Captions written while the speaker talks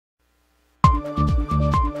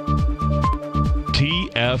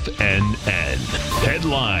TFNN.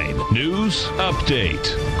 Headline News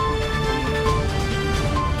Update.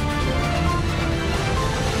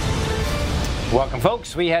 Welcome,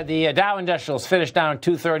 folks. We had the Dow Industrials finish down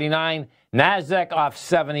 239, NASDAQ off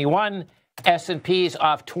 71, S&P's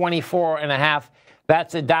off 24.5.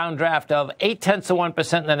 That's a downdraft of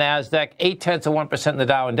 0.8% in the NASDAQ, 0.8% in the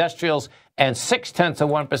Dow Industrials, and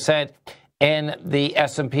 0.6% in the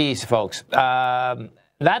S&Ps, folks.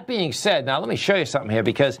 That being said, now let me show you something here,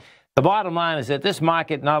 because the bottom line is that this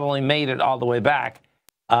market not only made it all the way back,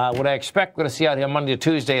 what I expect we're going to see out here Monday or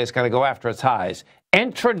Tuesday is going to go after its highs.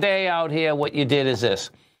 Intraday out here, what you did is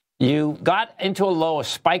this. You got into a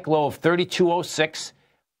spike low of 32.06.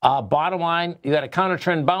 Bottom line, you had a counter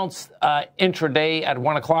trend bounce intraday at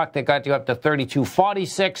 1 o'clock that got you up to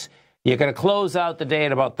 32.46. You're going to close out the day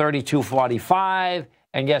at about 32.45.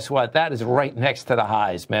 And guess what? That is right next to the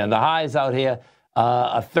highs, man. The highs out here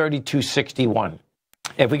are 32.61.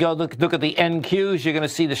 If we go look at the NQs, you're going to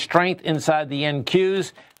see the strength inside the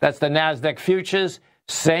NQs. That's the NASDAQ futures.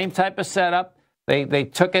 Same type of setup. They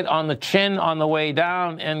took it on the chin on the way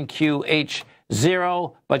down,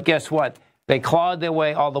 NQH0. But guess what? They clawed their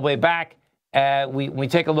way all the way back. We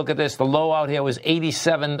take a look at this. The low out here was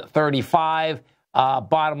 87.35.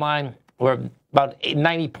 Bottom line, we're about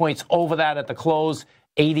 90 points over that at the close,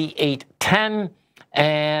 88.10.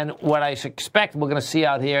 And what I expect we're going to see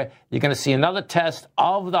out here, you're going to see another test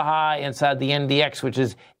of the high inside the NDX, which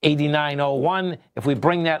is 89.01. If we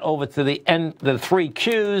bring that over to the three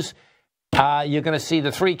Qs, you're going to see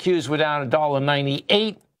the three Qs were down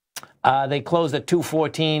 $1.98. They closed at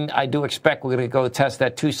 214. I do expect we're going to go test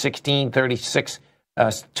that 216.36,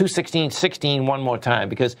 216.16 one more time,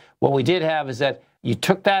 because what we did have is that you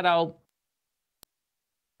took that out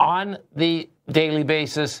on the daily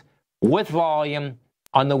basis with volume,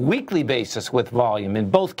 on the weekly basis with volume in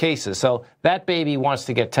both cases. So that baby wants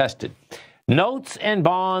to get tested. Notes and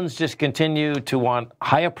bonds just continue to want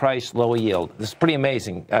higher price, lower yield. This is pretty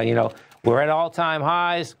amazing. We're at all-time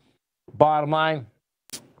highs. Bottom line,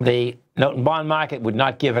 the note and bond market would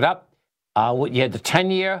not give it up. You had the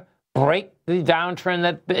 10-year break the downtrend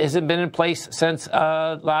that hasn't been in place since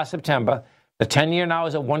last September. The 10-year now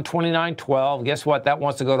is at 129.12. Guess what? That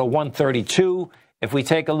wants to go to 132. If we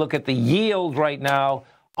take a look at the yield right now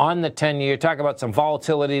on the 10-year, talk about some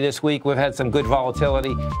volatility this week. We've had some good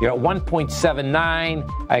volatility. You're at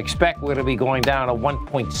 1.79. I expect we're going to be going down to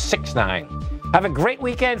 1.69. Have a great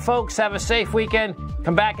weekend, folks. Have a safe weekend.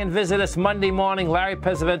 Come back and visit us Monday morning. Larry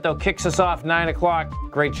Pesavento kicks us off 9 o'clock.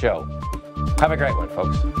 Great show. Have a great one,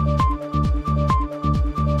 folks.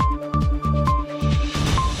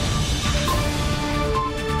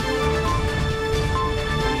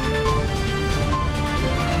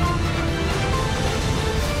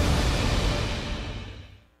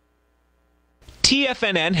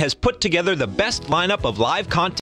 TFNN has put together the best lineup of live content